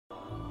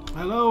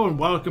Hello and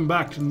welcome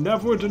back to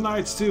Neverwinter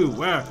Nights 2,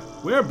 where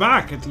we're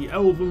back at the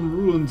elven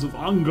ruins of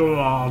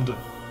Angerad.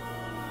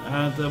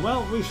 And,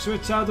 well, we've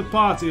switched out the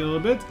party a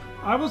little bit.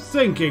 I was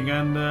thinking,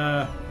 and,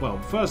 well,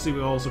 firstly we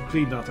also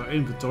cleaned out our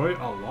inventory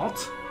a lot.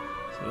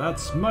 So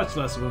that's much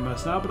less of a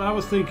mess now, but I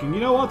was thinking,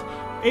 you know what?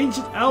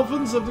 Ancient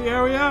elves of the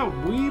area,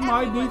 we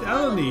might need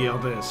Eleni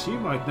on this. She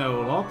might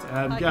know a lot,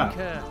 and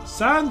yeah.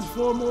 Sand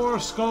for more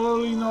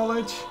scholarly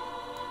knowledge.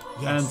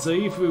 Yes.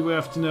 And Zaif we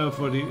have to know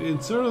for the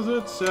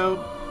inserted,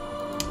 so...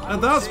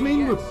 And that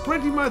means we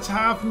pretty much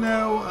have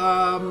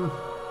no,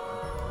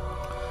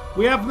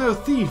 we have no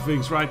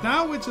thievings right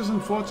now, which is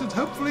unfortunate.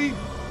 Hopefully,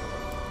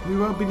 we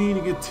won't be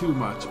needing it too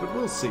much, but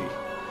we'll see.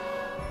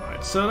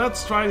 Alright, so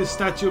let's try the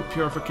Statue of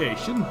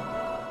Purification.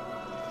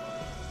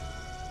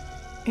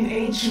 In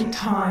ancient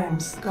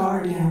times, the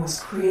Guardian was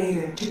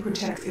created to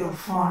protect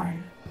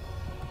Ilfarn.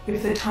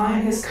 If the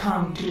time has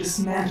come to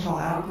dismantle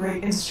our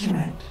great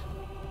instrument,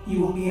 you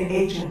will be an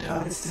agent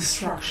of its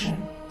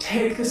destruction.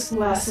 Take this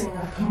blessing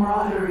of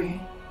camaraderie.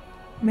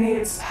 May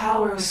its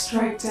power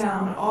strike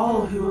down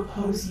all who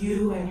oppose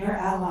you and your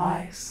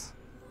allies.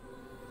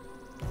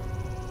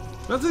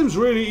 That seems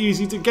really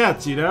easy to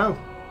get, you know?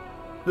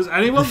 Does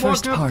anyone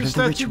walk up the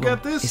statue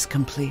get this? Is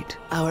complete.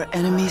 Our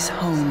enemy's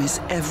home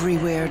is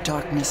everywhere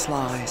darkness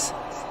lies.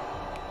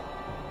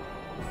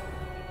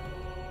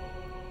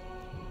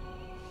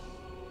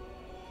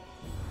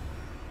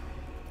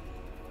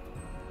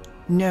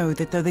 Know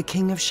that though the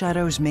King of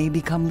Shadows may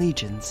become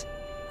legions,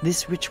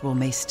 this ritual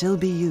may still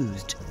be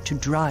used to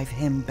drive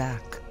him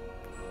back.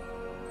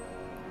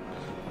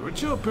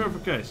 Ritual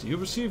purification. You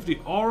receive the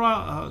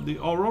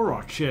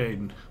Aurora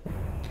chain.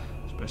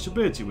 Special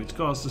ability which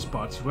causes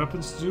party's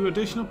weapons to do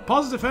additional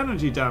positive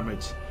energy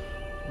damage.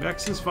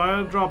 Access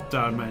via drop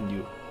down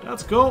menu.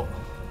 That's cool.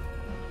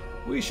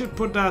 We should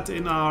put that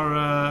in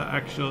our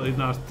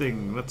in our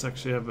thing. Let's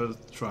actually have a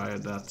try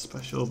at that.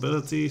 Special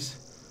abilities.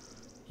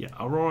 Yeah,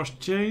 Aurora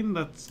chain.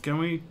 Can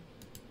we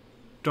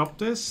drop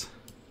this?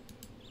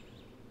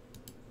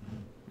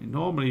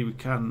 Normally we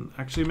can.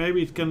 Actually,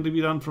 maybe it can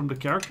be done from the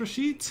character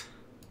sheet.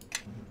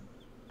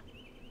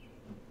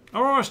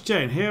 Aurora's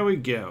chain. Here we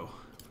go.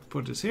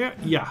 Put this here.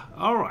 Yeah.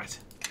 All right.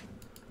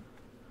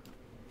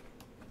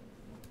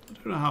 I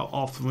don't know how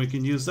often we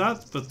can use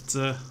that, but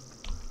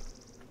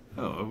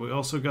oh, we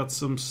also got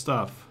some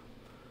stuff.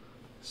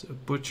 So,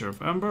 Butcher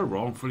of Ember,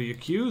 wrongfully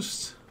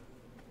accused.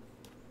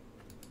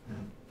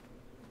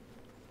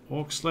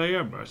 Orc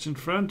Slayer, Merchant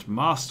Friend,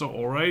 Master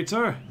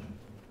Orator.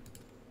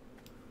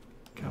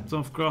 Captain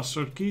of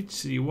Crossroad Keach,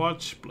 City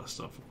Watch,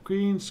 Blessed of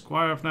Queen,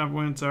 Squire of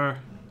Neverwinter,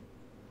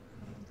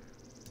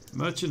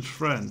 Merchant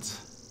Friend.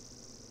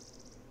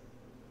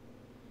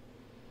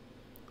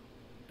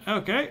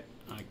 Okay,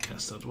 I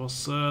guess that was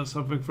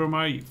something from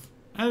our youth.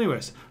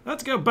 Anyways,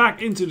 let's go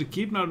back into the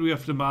keep now that we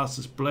have the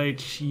Master's Blade,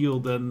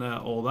 Shield and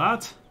all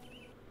that.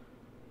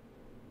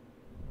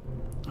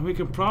 And we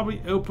can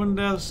probably open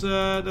this,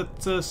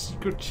 that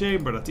secret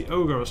chamber that the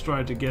ogre was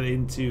trying to get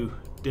into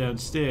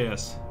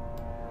downstairs.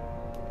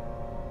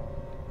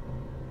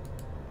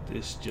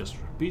 This just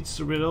repeats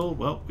the riddle.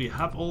 Well, we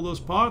have all those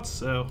parts,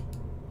 so...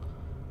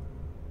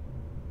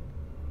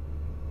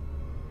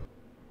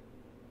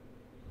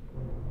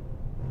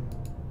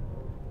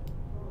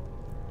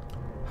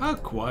 How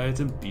quiet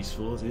and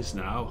peaceful it is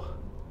now.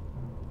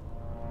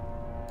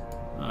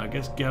 I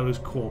guess Galu's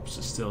corpse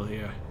is still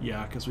here.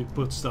 Yeah, because we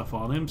put stuff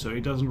on him so he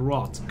doesn't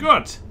rot.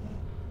 Good!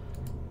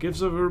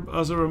 Gives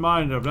us a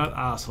reminder of that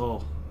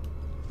asshole.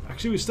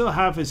 Actually, we still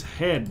have his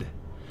head.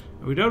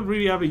 We don't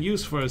really have a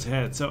use for his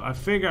head, so I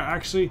figure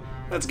actually,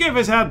 let's give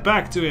his head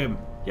back to him.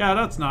 Yeah,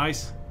 that's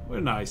nice. We're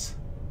nice.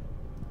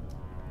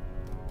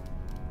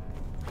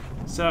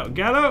 So,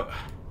 Gallo,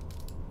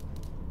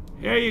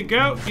 here you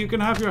go. You can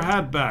have your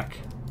head back.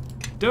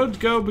 Don't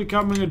go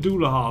becoming a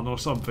Doulahan or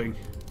something.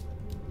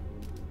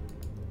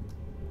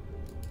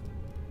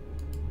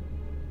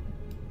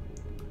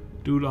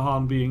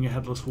 Doulahan being a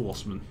headless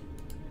horseman.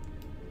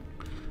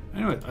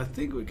 Anyway, I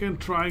think we can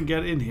try and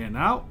get in here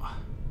now.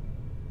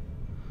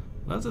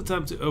 Let's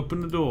attempt to open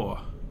the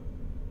door.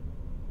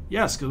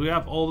 Yes, because we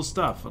have all the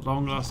stuff. At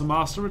long last the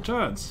master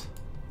returns.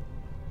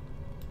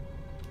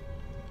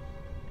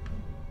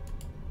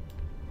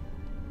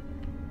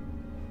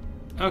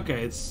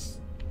 Okay, it's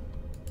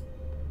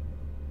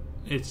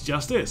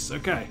just this.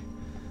 Okay.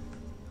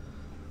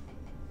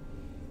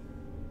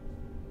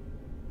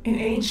 In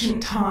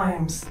ancient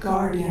times, the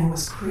Guardian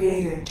was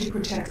created to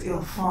protect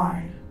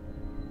Ilfarn.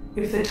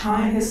 If the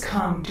time has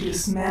come to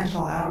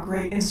dismantle our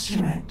great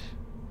instrument,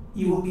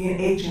 you will be an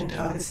agent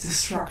of its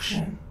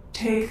destruction.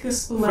 Take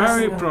this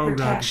blessing of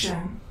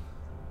protection.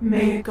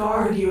 May it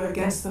guard you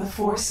against the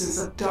forces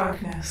of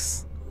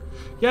darkness.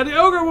 Yeah, the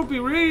ogre would be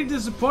really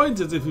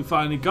disappointed if we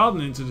finally gotten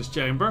into this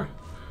chamber.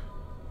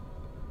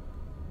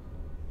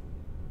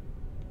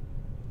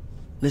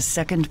 The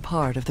second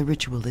part of the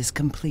ritual is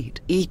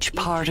complete. Each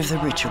part of the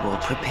ritual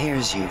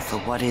prepares you for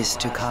what is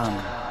to come.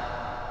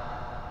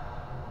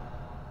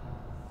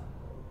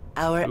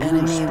 Our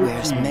enemy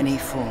wears many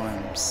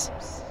forms.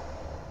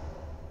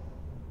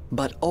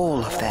 but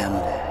all of them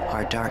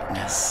are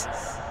darkness.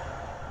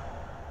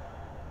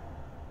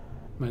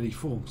 Many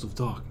forms of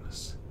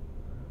darkness.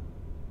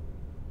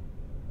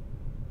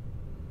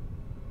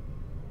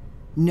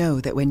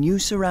 Know that when you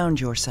surround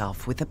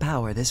yourself with the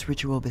power this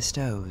ritual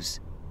bestows,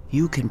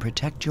 you can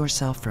protect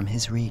yourself from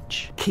his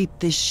reach. Keep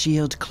this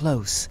shield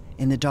close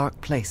in the dark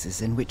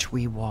places in which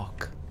we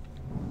walk.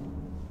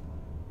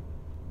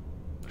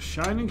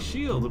 Shining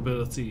shield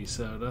ability,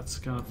 so that's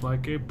kind of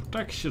like a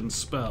protection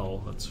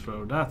spell. Let's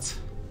throw that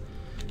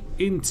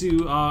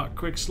into our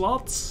quick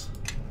slots.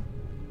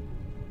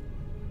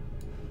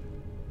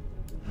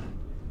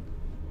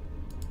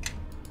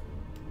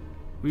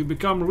 We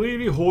become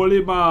really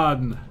holy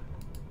man.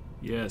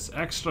 Yes,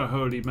 extra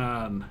holy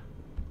man.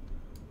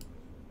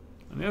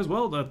 And as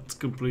well, that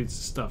completes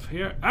the stuff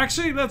here.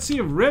 Actually, let's see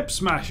if Rib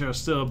Smasher is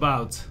still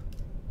about.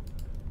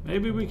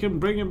 Maybe we can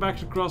bring him back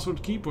to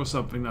Crossroad Keep or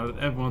something now that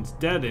everyone's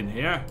dead in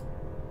here.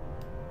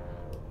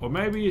 Or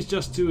maybe he's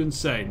just too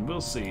insane. We'll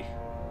see.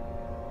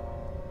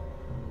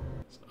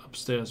 So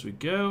upstairs we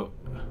go.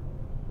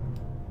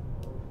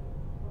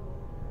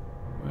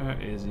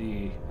 Where is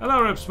he?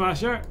 Hello, Rib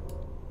Smasher.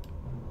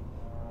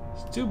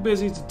 He's too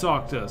busy to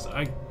talk to us.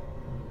 I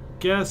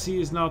guess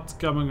he is not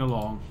coming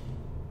along.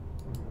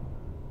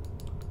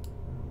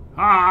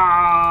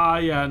 Ah,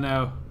 yeah,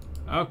 no.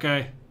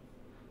 Okay.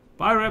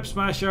 Bye, Rib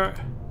Smasher.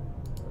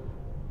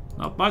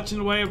 Not much in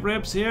the way of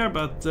ribs here,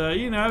 but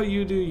you know,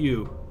 you do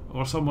you.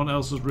 Or someone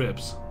else's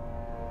ribs.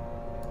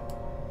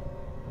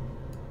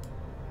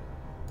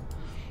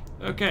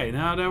 Okay,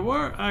 now there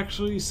were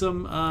actually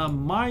some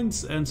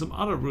mines and some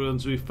other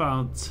ruins we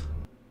found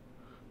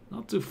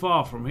not too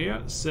far from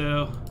here,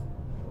 so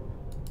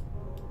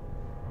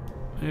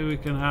maybe we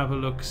can have a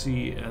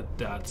look-see at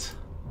that.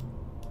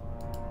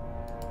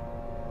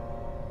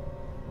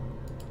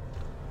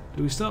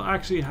 Do we still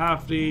actually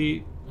have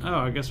the... Oh,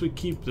 I guess we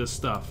keep this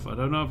stuff. I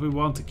don't know if we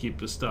want to keep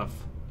this stuff.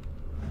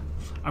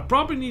 I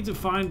probably need to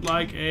find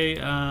like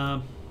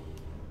a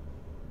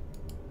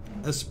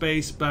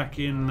space back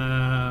in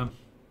the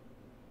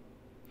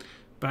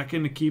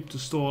keep to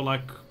store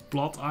like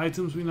plot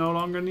items we no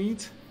longer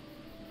need.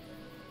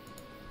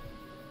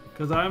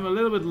 Because I'm a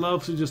little bit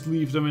loath to just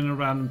leave them in a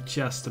random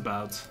chest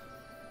about.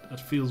 That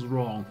feels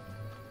wrong.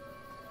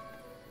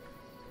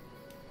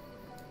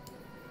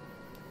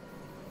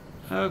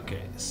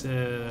 Okay,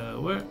 so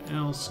where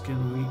else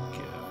can we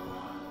go?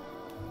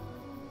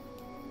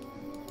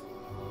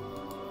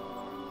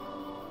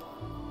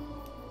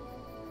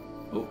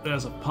 Oh,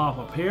 there's a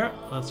pop-up here.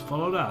 Let's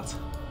follow that.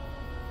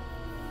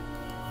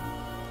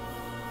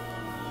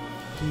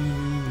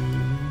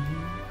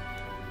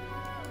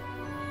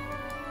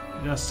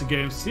 That's the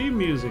game's theme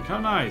music. How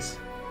nice.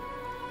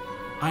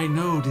 I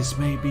know this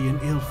may be an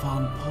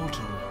Ilfarn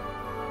portal.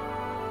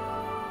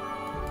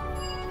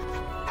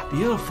 The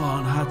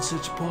Ilfarn had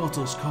such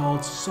portals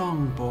called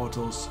song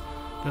portals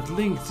that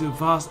linked the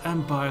vast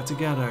empire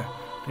together.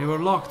 They were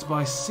locked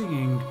by the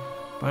singing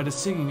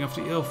of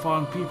the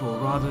Ilfarn people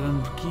rather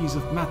than keys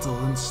of metal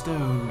and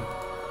stone.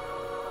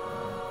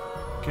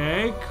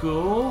 Okay,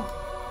 cool.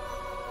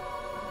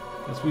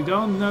 Guess we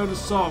don't know the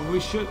song. We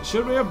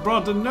should we have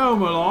brought the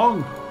gnome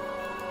along?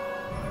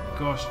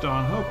 Gosh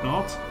darn, hope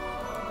not.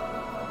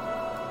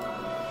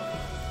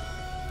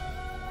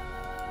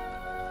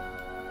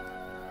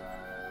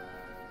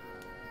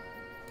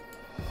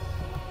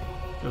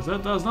 Because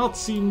that does not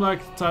seem like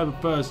the type of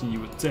person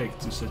you would take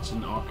to such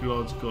an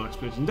archaeological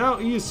expedition. Though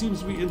he seems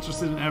to be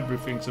interested in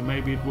everything, so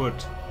maybe it would.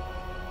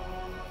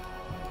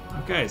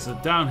 Okay, so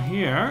down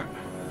here...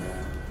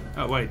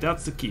 Oh wait,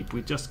 that's the keep.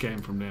 We just came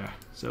from there.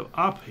 So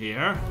up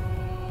here...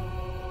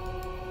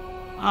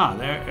 Ah,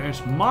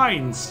 there's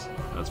mines.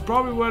 That's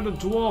probably where the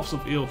dwarves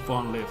of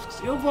Ilfarn lived. Because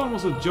Ilfarn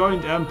was a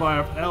joint empire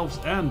of elves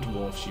and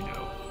dwarves, you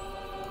know.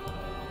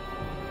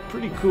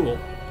 Pretty cool.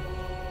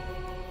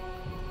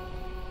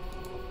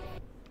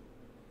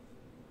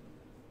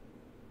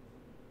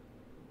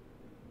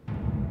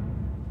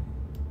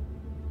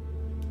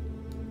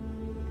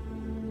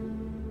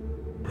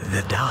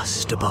 The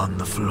dust upon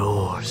the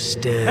floor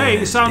stirs. Hey,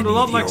 you sound a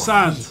lot like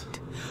sand.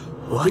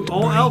 What Do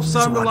all elves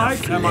sound brings one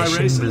alike? of Am I flesh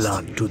and racist?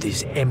 blood to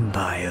this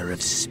empire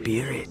of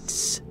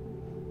spirits?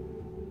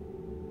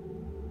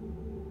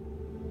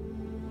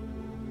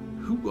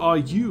 Who are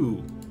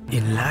you?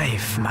 In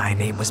life, my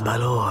name was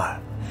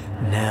Balor.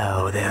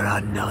 Now there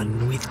are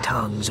none with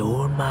tongues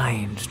or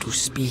minds to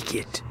speak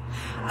it.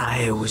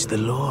 I was the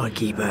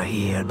lore-keeper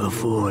here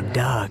before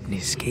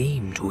darkness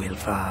came to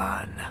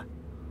Ilfarn.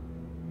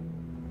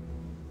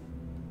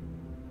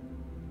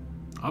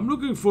 I'm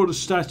looking for the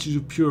statues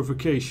of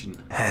purification.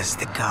 Has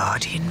the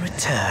Guardian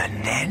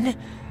returned then?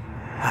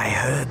 I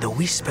heard the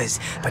whispers,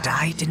 but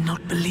I did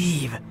not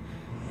believe.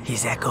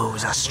 His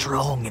echoes are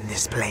strong in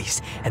this place,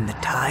 and the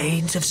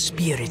tides of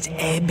spirits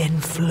ebb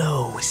and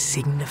flow,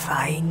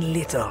 signifying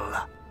little.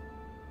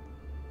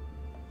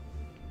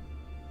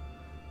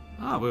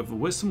 Ah, we have a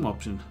wisdom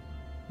option.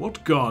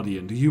 What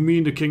Guardian? Do you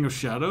mean the King of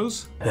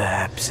Shadows?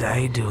 Perhaps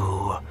I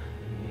do.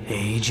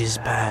 Ages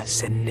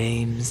pass and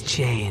names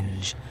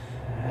change.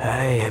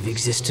 I have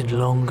existed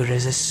longer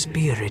as a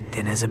spirit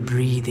than as a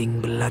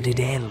breathing, blooded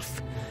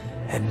elf,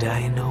 and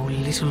I know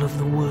little of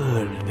the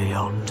world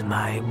beyond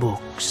my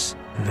books.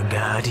 The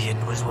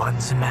Guardian was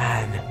once a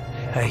man,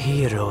 a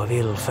hero of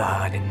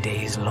Ilfarn in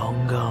days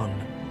long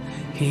gone.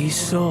 He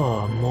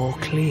saw more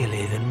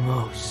clearly than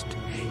most.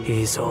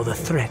 He saw the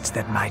threats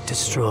that might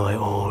destroy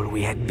all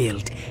we had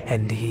built,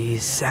 and he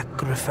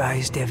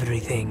sacrificed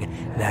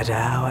everything that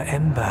our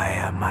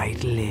empire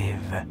might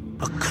live.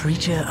 A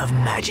creature of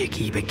magic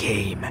he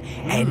became,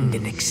 and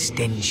an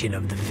extension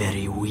of the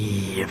very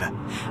weave.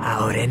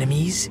 Our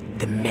enemies,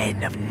 the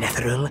men of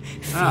Netheril,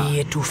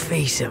 feared to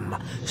face him,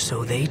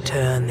 so they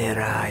turned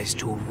their eyes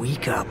to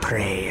weaker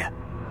prey.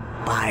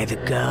 By the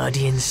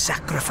Guardian's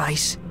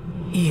sacrifice,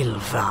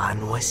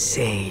 Ilfarn was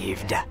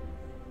saved.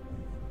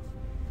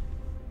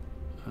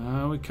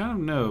 We kind of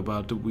know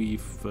about the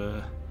weave.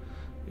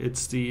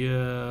 It's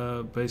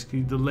the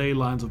basically the ley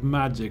lines of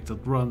magic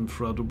that run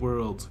throughout the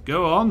world.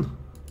 Go on.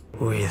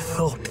 We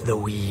thought the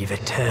weave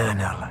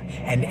eternal,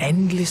 an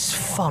endless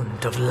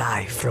font of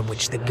life from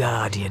which the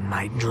Guardian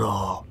might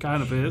draw.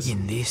 Kind of is.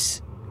 In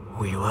this,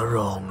 we were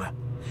wrong.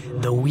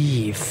 The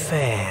weave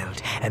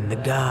failed, and the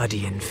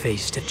Guardian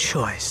faced a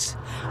choice.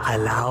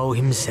 Allow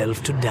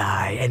himself to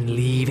die and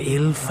leave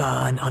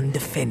Ilfarn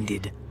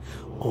undefended,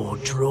 or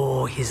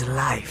draw his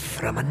life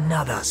from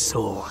another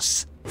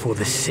source. For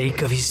the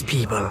sake of his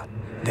people,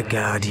 the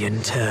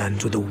Guardian turned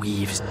to the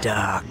weave's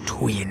dark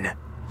twin,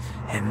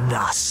 and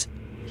thus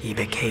he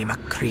became a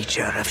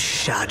creature of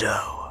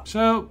shadow.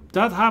 So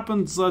that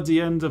happens at the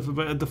end of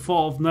the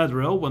fall of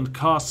Netheril, when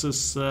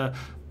Cassus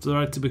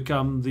tried to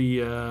become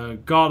the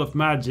god of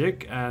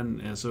magic,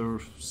 and as a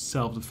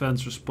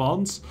self-defense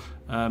response,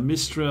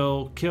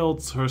 Mistral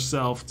killed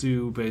herself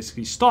to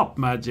basically stop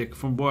magic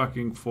from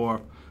working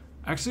for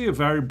actually a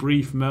very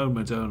brief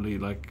moment only,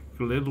 like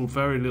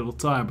very little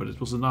time, but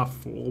it was enough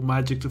for all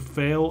magic to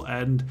fail,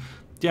 and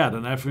yeah,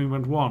 then everything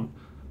went wrong.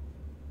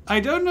 I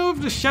don't know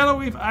if the Shadow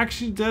Weave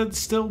actually did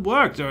still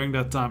work during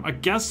that time.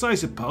 I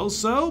suppose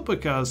so,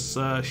 because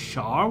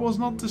Shar was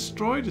not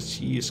destroyed.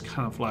 She is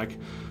kind of like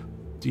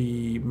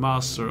the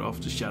master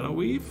of the Shadow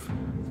Weave,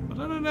 but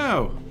I don't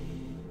know.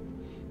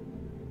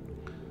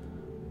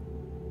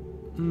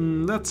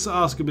 Let's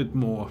ask a bit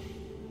more.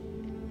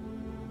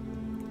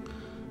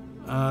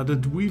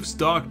 The Weave's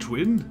dark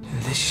twin?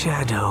 The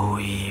Shadow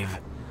Weave.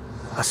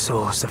 A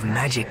source of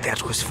magic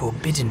that was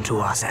forbidden to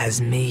us as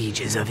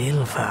mages of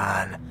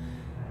Ilfarn.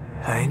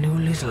 I knew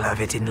little of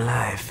it in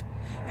life,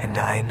 and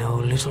I know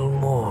little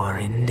more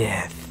in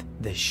death.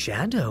 The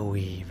Shadow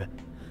Weave?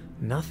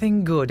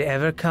 Nothing good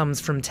ever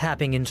comes from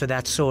tapping into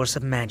that source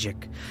of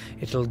magic.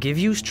 It'll give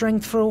you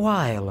strength for a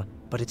while,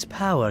 but its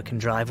power can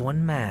drive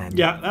one mad.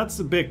 Yeah, that's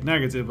the big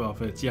negative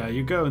of it. Yeah,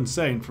 you go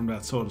insane from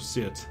that sort of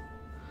shit.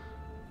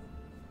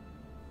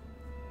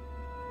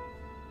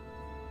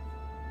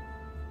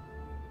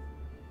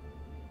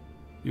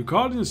 Your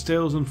Guardian's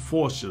tale is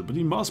unfortunate, but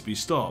he must be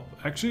stopped.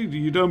 Actually,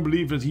 you don't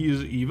believe that he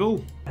is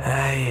evil?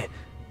 I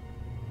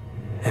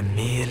am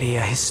merely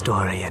a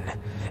historian,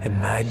 and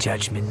my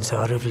judgments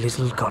are of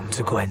little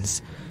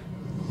consequence.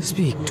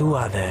 Speak to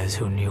others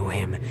who knew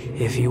him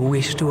if you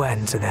wish to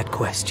answer that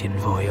question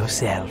for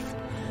yourself.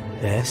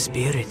 Their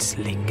spirits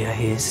linger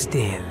here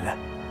still.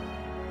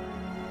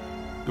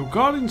 Your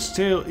Guardian's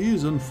tale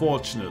is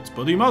unfortunate,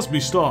 but he must be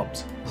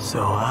stopped.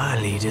 So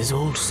our leaders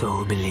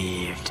also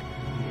believed.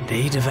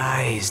 They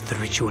devised the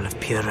ritual of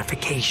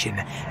purification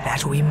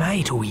that we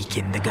might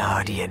weaken the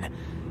Guardian.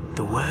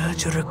 The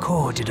words are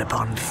recorded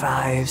upon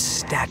 5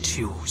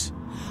 statues.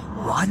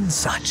 One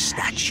such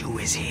statue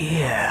is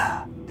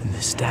here. And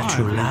the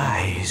statue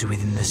lies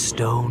within the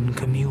stone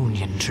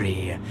communion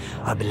tree,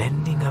 a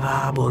blending of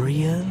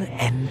arboreal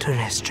and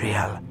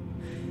terrestrial.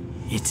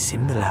 It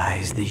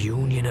symbolized the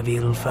union of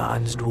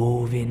Ilfarn's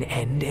dwarven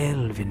and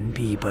elven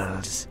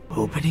peoples.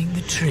 Opening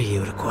the tree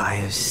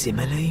requires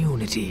similar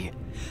unity.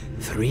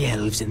 3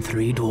 elves and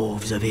 3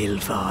 dwarves of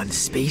Ilfarn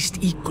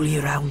spaced equally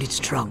around its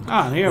trunk.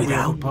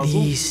 Without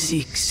these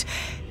 6,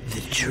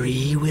 the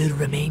tree will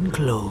remain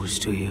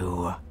closed to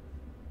you.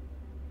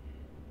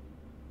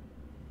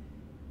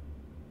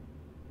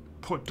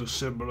 Put the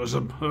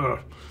symbolism.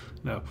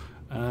 No.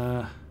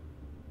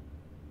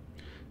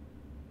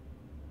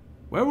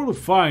 Where will I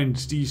find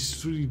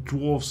these 3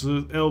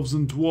 dwarves, elves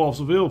and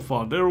dwarves of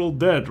Ilfarn? They're all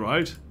dead,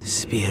 right? The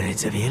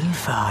spirits of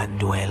Ilfarn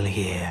dwell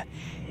here.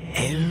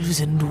 Elves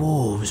and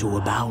dwarves who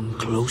were bound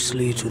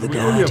closely to the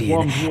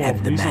Guardian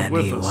and the man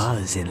he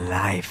was in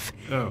life.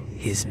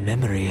 His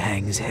memory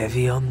hangs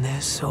heavy on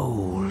their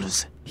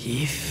souls.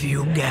 If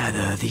you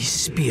gather these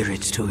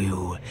spirits to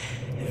you,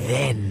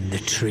 then the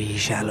tree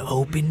shall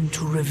open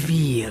to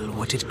reveal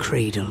what it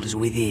cradles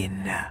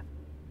within.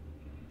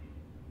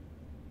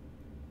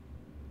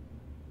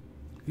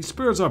 These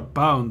spirits are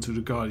bound to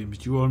the Guardian,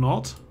 but you are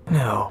not?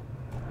 No,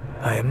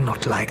 I am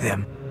not like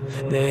them.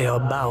 They are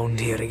bound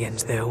here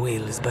against their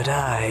wills, but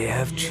I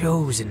have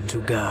chosen to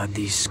guard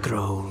these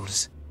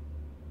scrolls.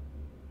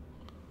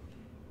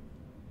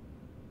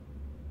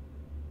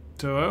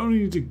 So I only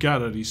need to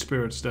gather these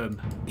spirits then.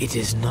 It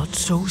is not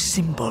so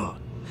simple.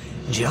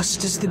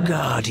 Just as the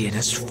Guardian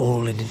has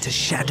fallen into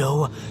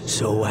shadow,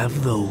 so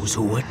have those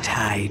who were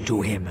tied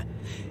to him.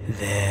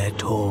 Their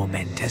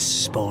torment has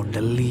spawned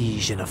a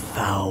legion of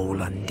foul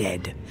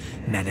undead,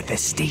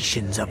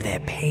 manifestations of their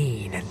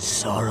pain and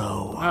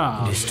sorrow.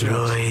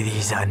 Destroy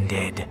these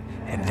undead,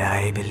 and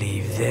I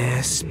believe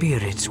their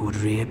spirits would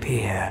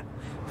reappear,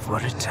 for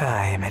a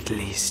time at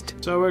least.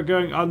 So we're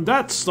going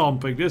undead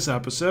stomping this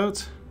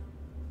episode.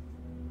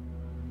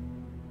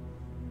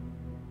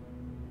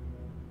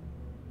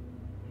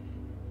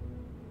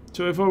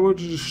 So if I were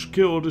to just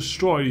kill or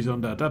destroy these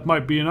undead, that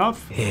might be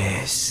enough?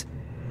 Yes,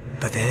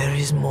 but there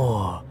is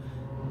more.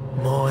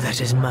 More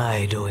that is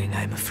my doing,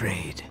 I'm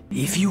afraid.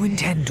 If you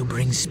intend to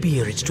bring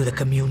spirits to the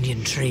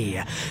communion tree,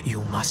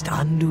 you must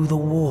undo the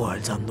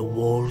wards on the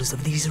walls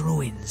of these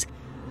ruins.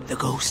 The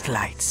ghost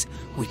lights,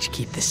 which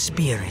keep the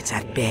spirits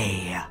at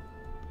bay.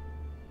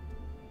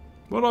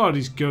 What are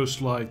these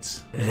ghost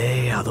lights?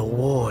 They are the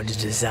wards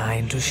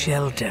designed to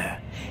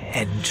shelter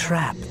and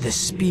trap the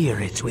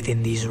spirits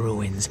within these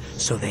ruins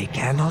so they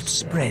cannot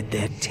spread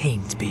their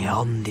taint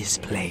beyond this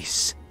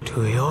place.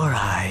 To your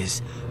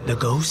eyes, the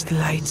ghost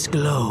lights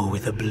glow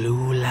with a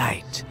blue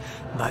light,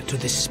 but to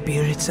the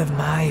spirits of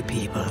my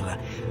people,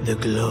 the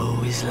glow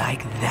is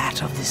like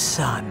that of the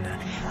sun,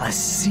 a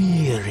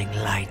searing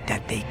light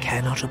that they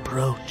cannot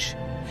approach.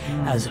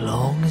 As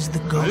long as the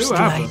ghost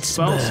lights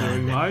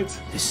burn,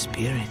 the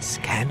spirits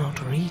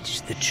cannot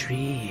reach the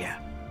tree.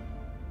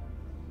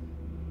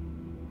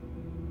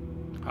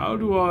 How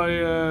do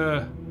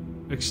I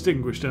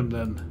extinguish them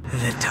then?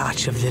 The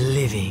touch of the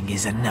living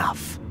is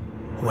enough.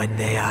 When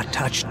they are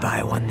touched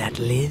by one that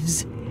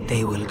lives,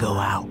 they will go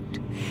out.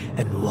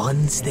 And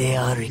once they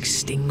are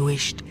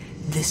extinguished,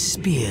 the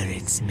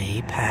spirits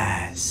may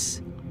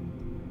pass.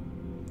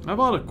 I have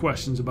a lot of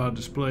questions about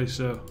this place,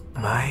 so...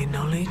 My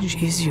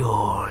knowledge is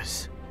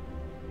yours.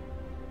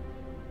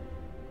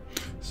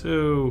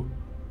 So...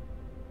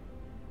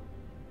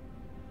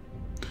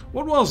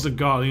 what was the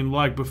Guardian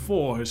like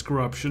before his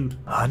corruption?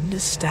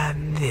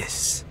 Understand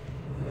this.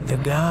 The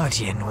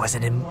Guardian was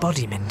an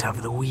embodiment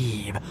of the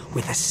Weave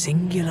with a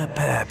singular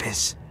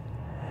purpose.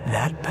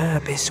 That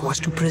purpose was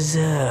to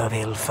preserve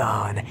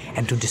Ilfarn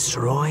and to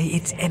destroy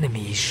its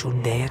enemies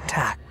should they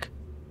attack.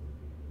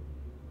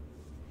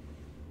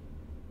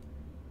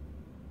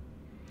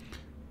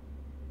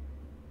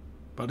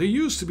 But he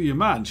used to be a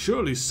man.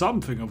 Surely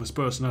something of his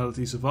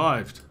personality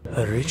survived.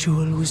 A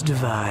ritual was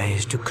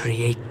devised to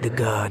create the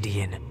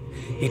Guardian.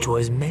 It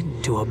was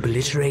meant to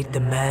obliterate the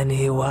man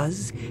he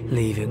was,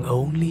 leaving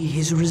only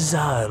his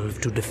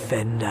resolve to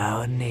defend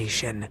our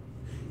nation.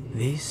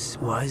 This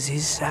was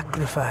his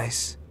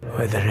sacrifice.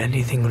 Whether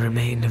anything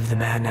remained of the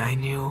man I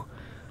knew,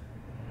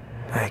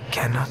 I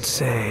cannot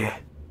say.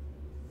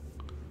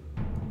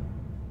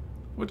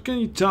 What can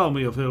you tell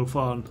me of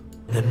Ilfarn?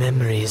 The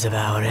memories of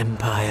our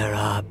empire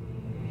are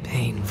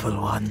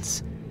painful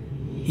ones.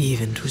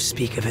 Even to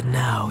speak of it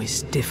now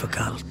is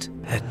difficult.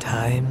 At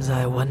times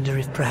I wonder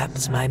if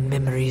perhaps my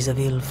memories of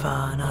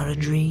Ilfarn are a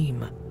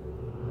dream.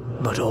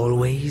 But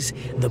always,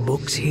 the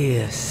books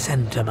here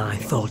center my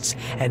thoughts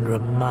and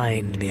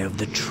remind me of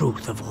the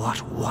truth of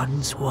what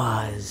once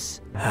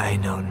was. I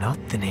know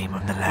not the name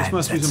of the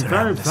lands that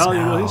surround us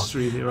now,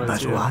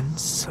 but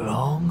once,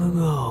 long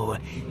ago,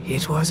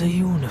 it was a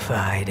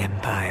unified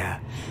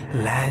empire.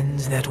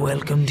 Lands that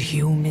welcomed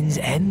humans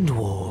and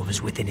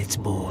dwarves within its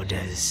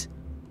borders.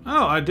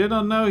 Oh, I did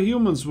not know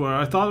humans were.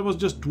 I thought it was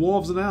just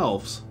dwarves and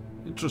elves.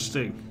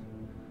 Interesting.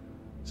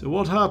 So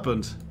what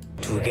happened?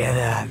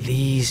 Together,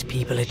 these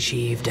people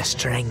achieved a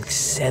strength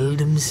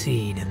seldom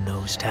seen in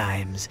those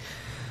times.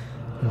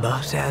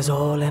 But as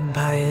all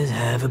empires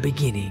have a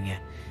beginning,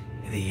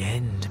 the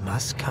end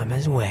must come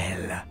as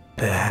well.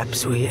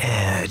 Perhaps we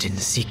erred in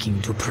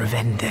seeking to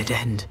prevent that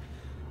end.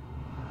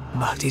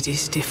 But it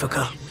is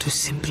difficult to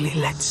simply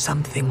let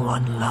something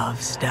one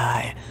loves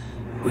die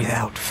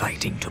without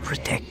fighting to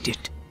protect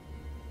it.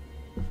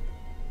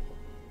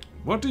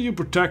 What do you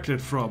protect it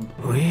from?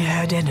 We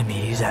had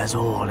enemies, as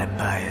all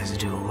empires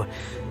do.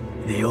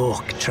 The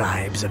orc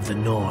tribes of the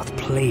north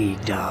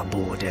plagued our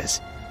borders.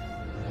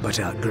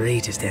 But our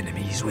greatest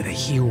enemies were the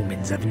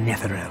humans of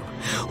Netheril,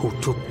 who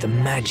took the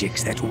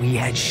magics that we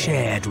had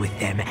shared with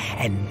them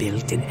and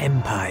built an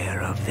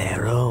empire of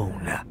their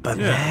own. But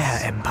their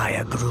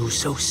empire grew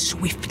so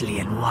swiftly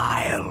and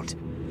wild.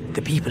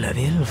 The people of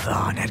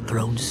Ilfarn had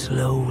grown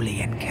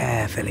slowly and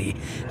carefully,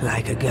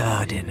 like a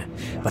garden,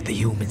 but the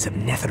humans of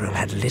Netheril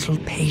had little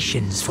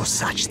patience for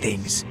such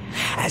things.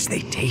 As they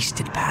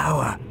tasted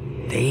power,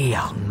 they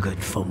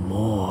hungered for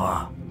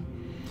more.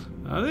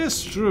 That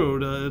is true.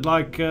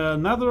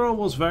 Netheril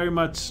was very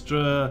much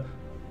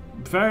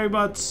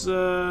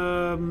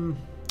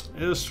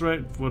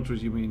illustrate. What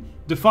would you mean?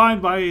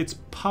 Defined by its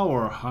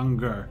power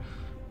hunger.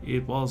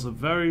 It was a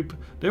very.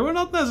 They were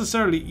not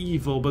necessarily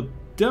evil, but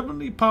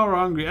definitely power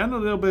hungry and a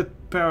little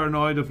bit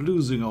paranoid of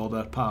losing all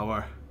that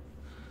power.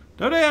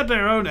 Though they had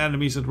their own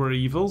enemies that were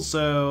evil,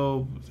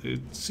 so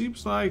it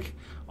seems like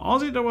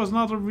honestly there was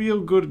not a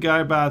real good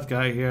guy, bad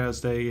guy here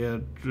as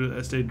they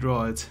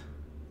draw it.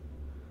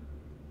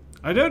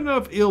 I don't know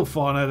if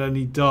Ilfarn had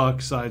any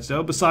dark sides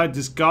though, besides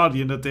this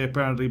guardian that they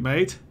apparently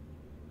made.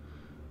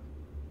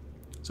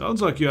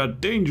 Sounds like you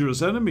had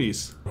dangerous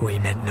enemies. We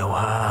meant no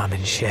harm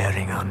in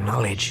sharing our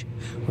knowledge.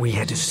 We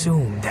had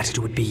assumed that it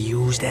would be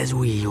used as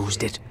we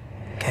used it.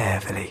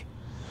 Carefully,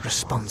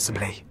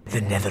 responsibly.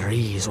 The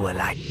Netherese were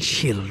like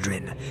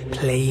children,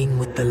 playing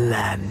with the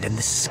land and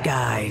the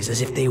skies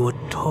as if they were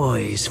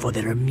toys for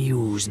their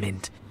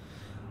amusement.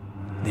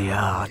 The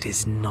art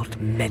is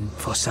not meant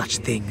for such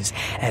things,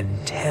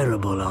 and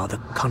terrible are the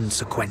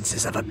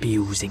consequences of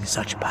abusing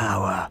such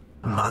power.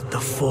 But the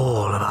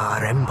fall of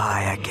our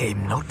empire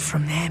came not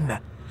from them.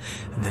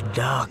 The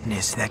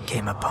darkness that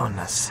came upon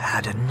us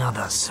had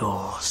another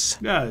source.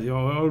 Yeah,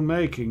 your own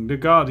making, the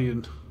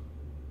Guardian.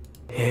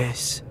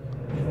 Yes.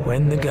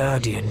 When the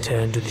Guardian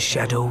turned to the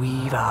Shadow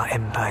Weave, our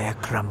empire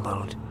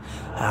crumbled.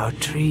 Our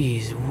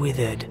trees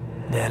withered,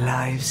 their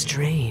lives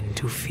drained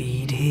to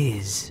feed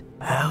his.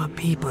 Our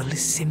people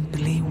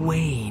simply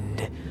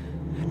waned.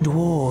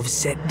 Dwarves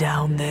set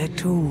down their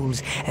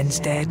tools and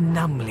stared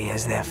numbly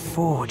as their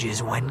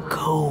forges went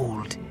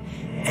cold.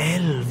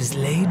 Elves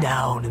lay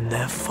down in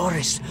their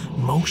forests,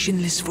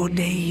 motionless for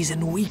days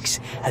and weeks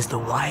as the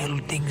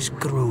wild things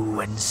grew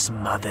and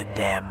smothered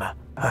them.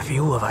 A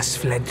few of us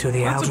fled to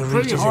the outer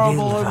reaches of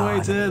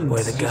Ilfarn,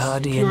 where the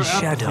Guardian's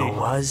shadow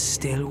was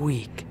still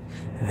weak.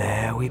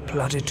 There we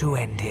plotted to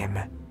end him.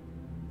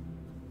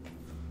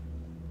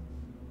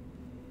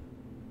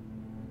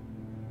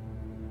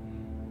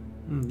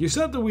 You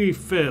said that we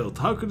failed.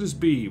 How could this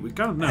be? We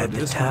can't know At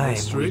the time,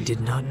 we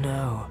did not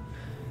know.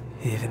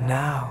 Even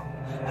now,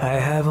 I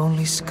have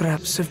only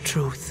scraps of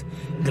truth,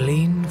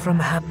 gleaned from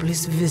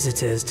hapless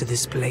visitors to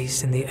this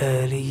place in the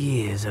early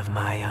years of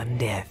my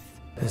undeath.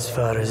 As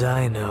far as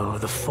I know,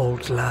 the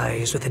fault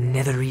lies with the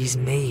Netherese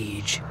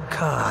mage,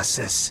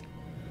 Karsus.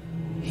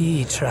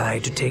 He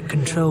tried to take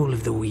control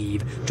of the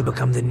weave to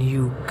become the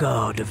new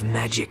god of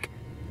magic.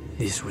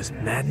 This was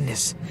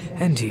madness,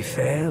 and he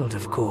failed,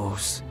 of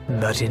course.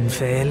 But in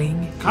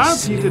failing, he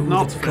slew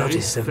the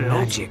goddess of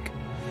magic.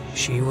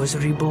 She was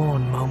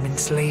reborn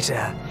moments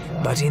later,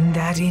 but in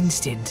that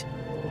instant,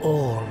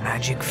 all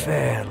magic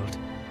failed.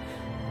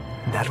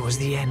 That was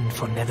the end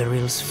for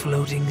Netheril's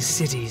floating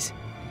cities,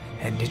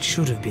 and it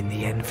should have been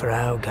the end for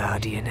our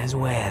Guardian as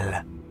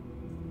well.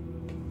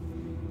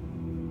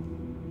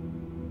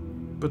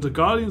 But the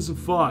Guardian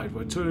survived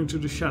by turning to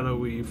the Shadow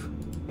Weave.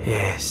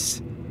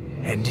 Yes.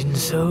 And in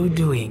so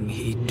doing,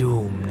 he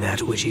doomed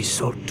that which he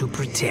sought to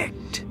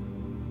protect.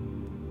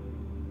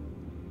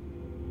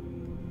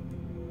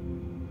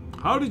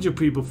 How did your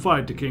people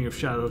fight the King of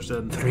Shadows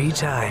then? 3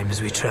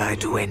 times we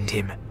tried to end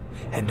him,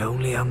 and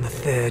only on the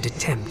 3rd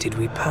attempt did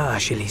we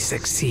partially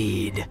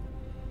succeed.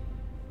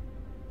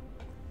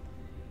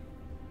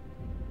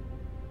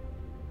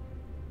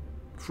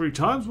 Three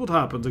times? What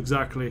happened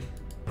exactly?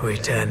 We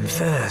turned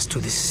first to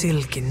the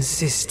Silken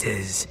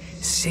Sisters,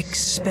 6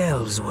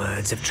 spells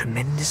words of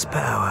tremendous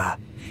power.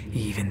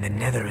 Even the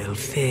Netheril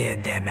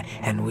feared them,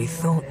 and we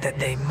thought that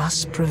they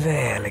must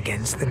prevail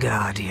against the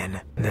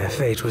Guardian. Their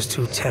fate was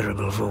too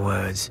terrible for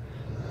words.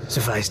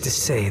 Suffice to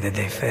say that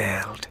they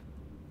failed.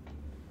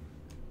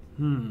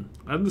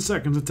 And the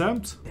second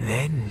attempt?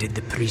 Then did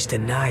the priest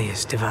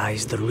Ananias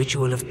devise the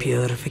ritual of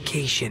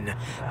purification,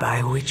 by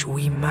which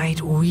we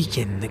might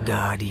weaken the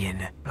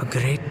Guardian. A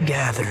great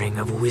gathering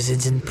of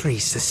wizards and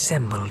priests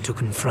assembled to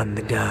confront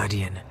the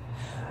Guardian.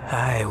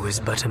 I was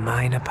but a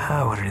minor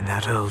power in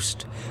that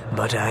host,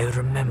 but I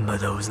remember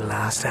those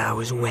last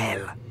hours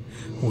well.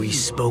 We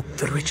spoke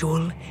the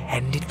ritual,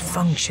 and it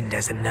functioned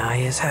as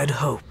Ananias had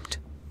hoped.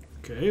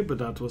 Okay, but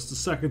that was the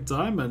second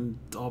time and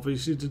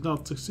obviously did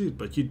not succeed.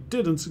 But you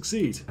didn't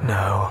succeed.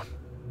 No.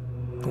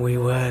 We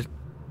were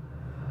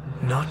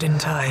not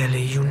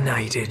entirely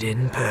united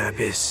in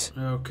purpose.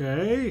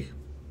 Okay.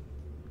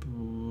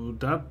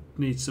 That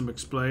needs some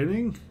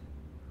explaining.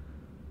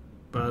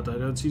 But I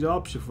don't see the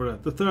option for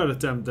that. The third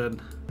attempt then.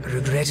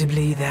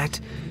 Regrettably, that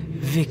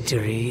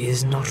victory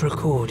is not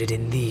recorded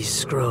in these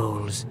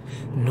scrolls,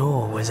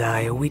 nor was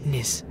I a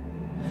witness.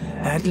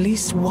 At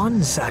least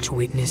one such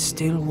witness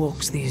still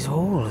walks these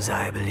halls,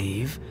 I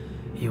believe.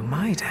 You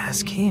might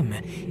ask him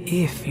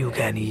if you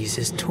can ease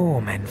his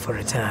torment for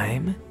a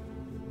time.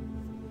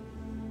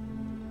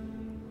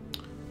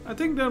 I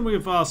think then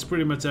we've asked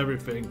pretty much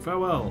everything.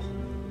 Farewell.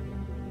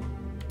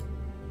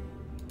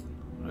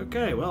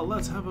 Okay, well,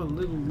 let's have a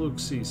little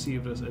look-see, see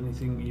if there's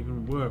anything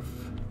even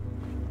worth.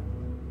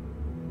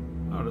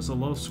 Oh, there's a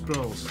lot of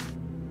scrolls.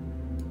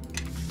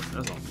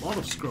 There's a lot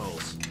of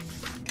scrolls.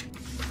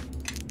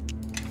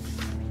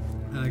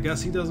 And I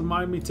guess he doesn't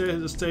mind me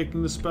just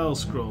taking the spell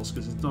scrolls,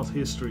 because it's not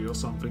history or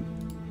something.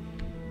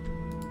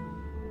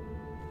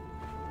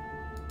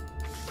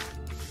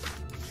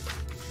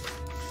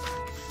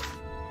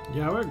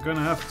 Yeah, we're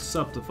gonna have to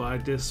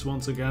subdivide this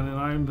once again in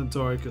our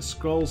inventory, because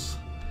scrolls,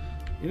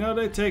 you know,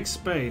 they take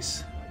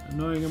space.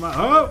 Annoying amount.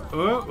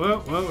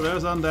 Oh,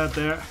 there's undead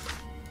there.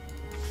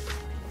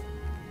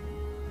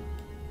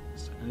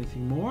 Is there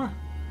anything more?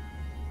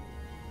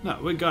 No,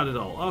 we got it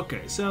all.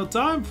 Okay, so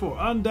time for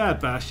undead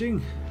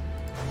bashing.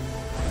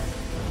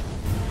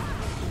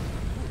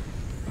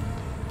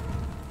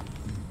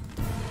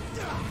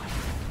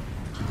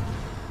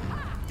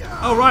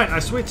 Oh right, I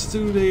switched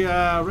to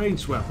the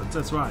ranged weapons,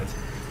 that's right.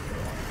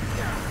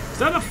 Is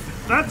that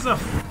that's a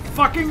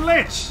fucking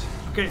lich!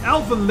 Okay,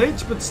 elven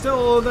lich, but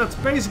still that's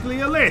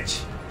basically a lich.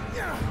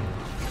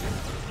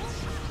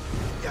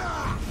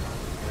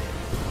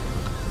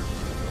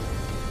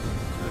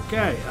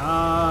 Okay,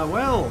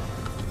 well...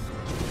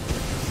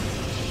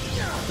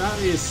 That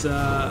is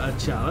a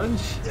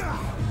challenge.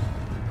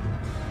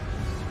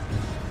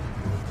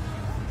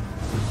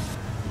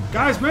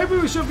 Guys, maybe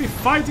we should be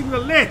fighting the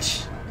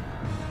lich!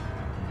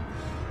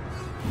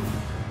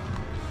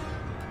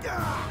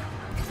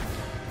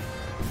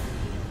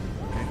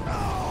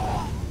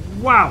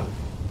 Wow!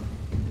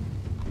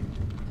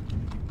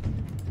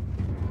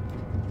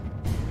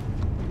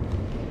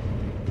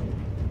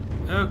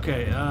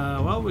 Okay,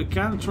 well, we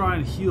can try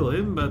and heal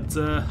him, but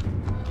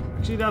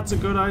actually that's a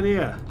good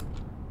idea.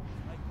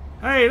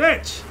 Hey,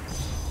 Lich!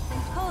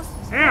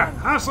 Here,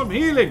 have some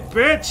healing,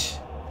 bitch!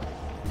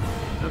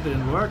 That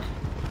didn't work.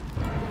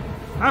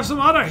 Have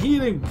some other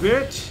healing,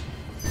 bitch!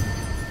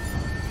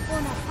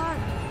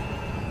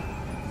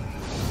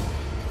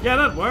 Yeah,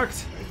 that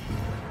worked.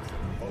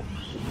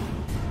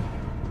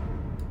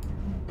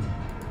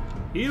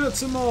 Heal it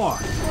some more.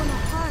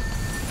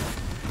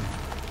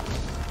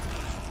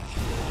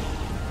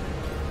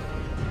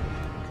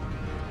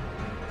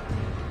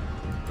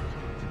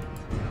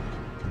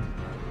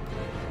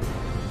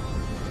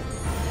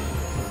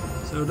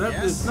 So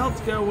that did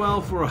not go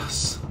well for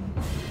us.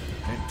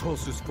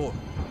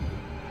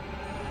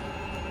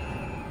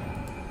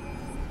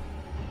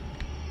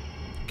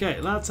 Okay,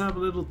 let's have a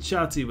little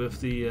chatty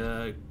with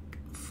the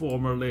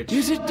former lich.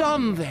 Is it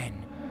done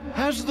then?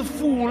 Has the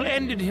fool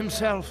ended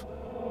himself?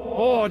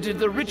 Or did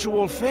the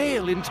ritual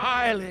fail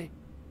entirely?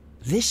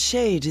 This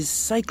shade is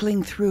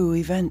cycling through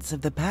events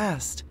of the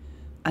past,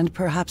 and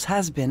perhaps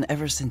has been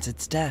ever since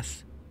its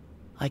death.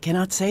 I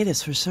cannot say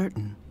this for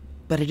certain,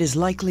 but it is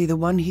likely the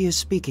one he is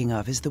speaking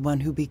of is the one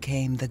who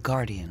became the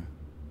Guardian.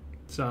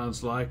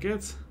 Sounds like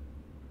it.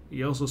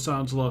 He also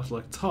sounds a lot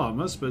like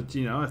Thomas, but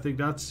you know, I think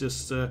that's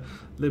just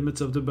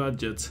limits of the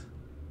budget.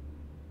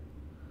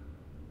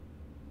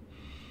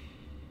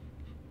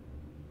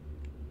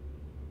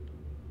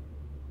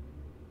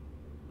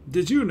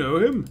 Did you know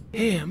him?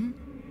 Him?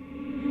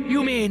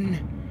 You mean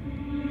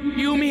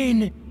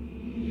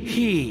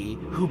he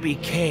who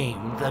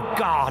became the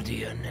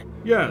Guardian?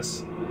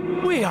 Yes.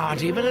 We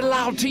aren't even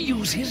allowed to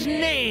use his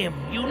name,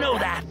 you know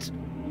that?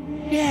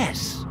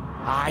 Yes,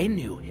 I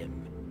knew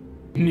him.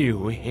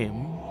 Knew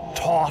him,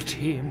 taught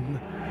him,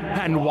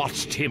 and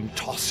watched him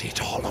toss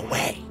it all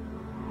away.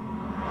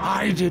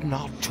 I did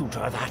not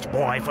tutor that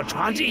boy for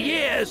 20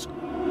 years,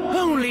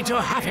 only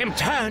to have him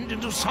turned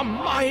into some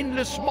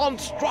mindless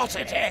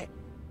monstrosity.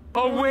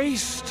 A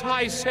waste,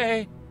 I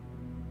say.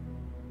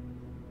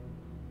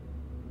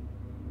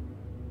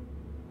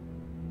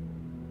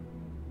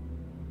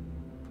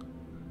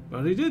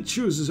 But he did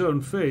choose his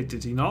own fate,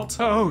 did he not?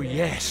 Oh,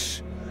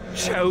 yes.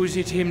 Chose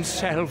it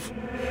himself.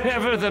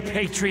 Ever the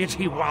patriot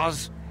he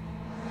was.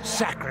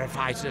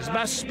 Sacrifices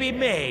must be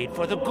made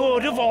for the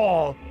good of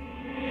all.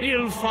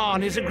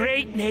 Ilfarn is a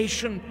great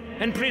nation,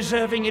 and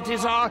preserving it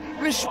is our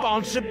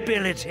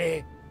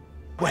responsibility.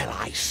 Well,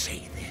 I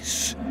say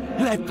this.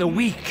 Let the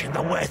weak and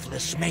the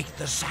worthless make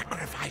the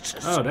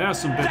sacrifices. Oh, there's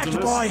some bitterness.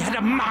 That boy had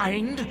a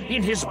mind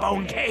in his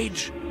bone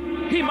cage.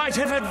 He might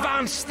have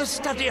advanced the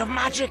study of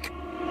magic,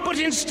 but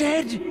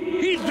instead,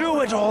 he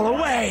threw it all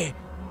away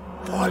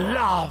for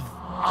love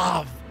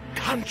of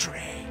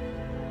country.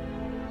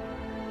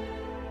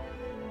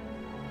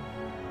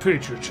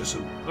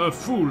 Patriotism, a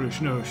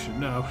foolish notion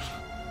now.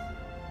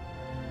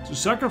 To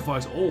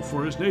sacrifice all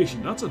for his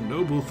nation, that's a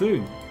noble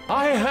thing.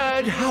 I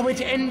heard how it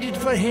ended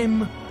for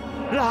him,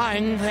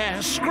 lying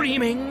there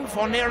screaming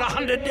for near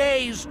 100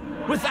 days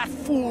with that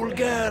fool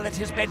girl at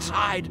his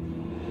bedside,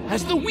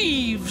 as the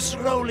weave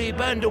slowly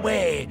burned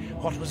away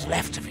what was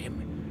left of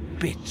him,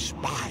 bit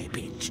by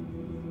bit.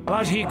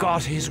 But he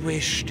got his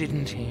wish,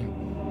 didn't he?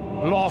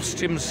 Lost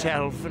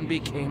himself and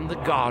became the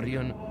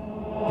Guardian.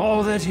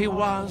 All that he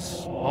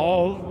was,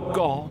 all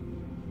gone.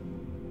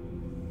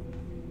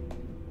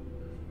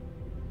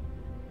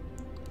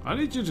 I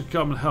need you to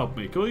come and help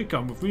me. Will you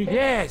come with me?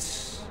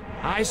 Yes,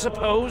 I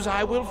suppose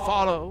I will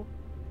follow.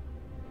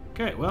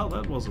 Okay, well,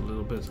 that was a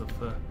little bit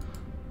of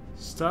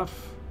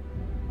stuff.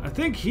 I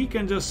think he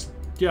can just,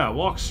 yeah,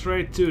 walk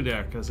straight to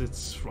there, because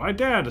it's right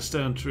there, the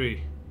stone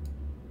tree.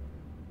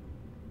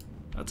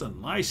 That's a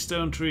nice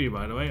stone tree,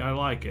 by the way. I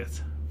like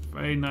it.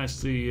 Very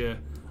nicely, I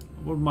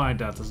wouldn't mind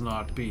that as an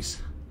art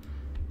piece.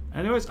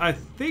 Anyways, I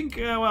think,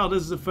 well,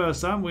 this is the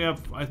first time. We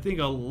have, I think,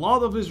 a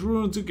lot of this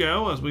rune to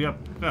go, as we have,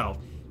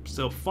 well,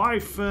 still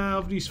 5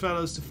 of these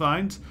fellows to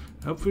find.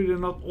 Hopefully they're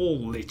not all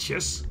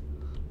liches.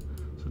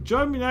 So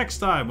join me next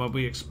time when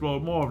we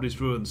explore more of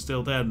these ruins.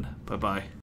 Till then, bye-bye.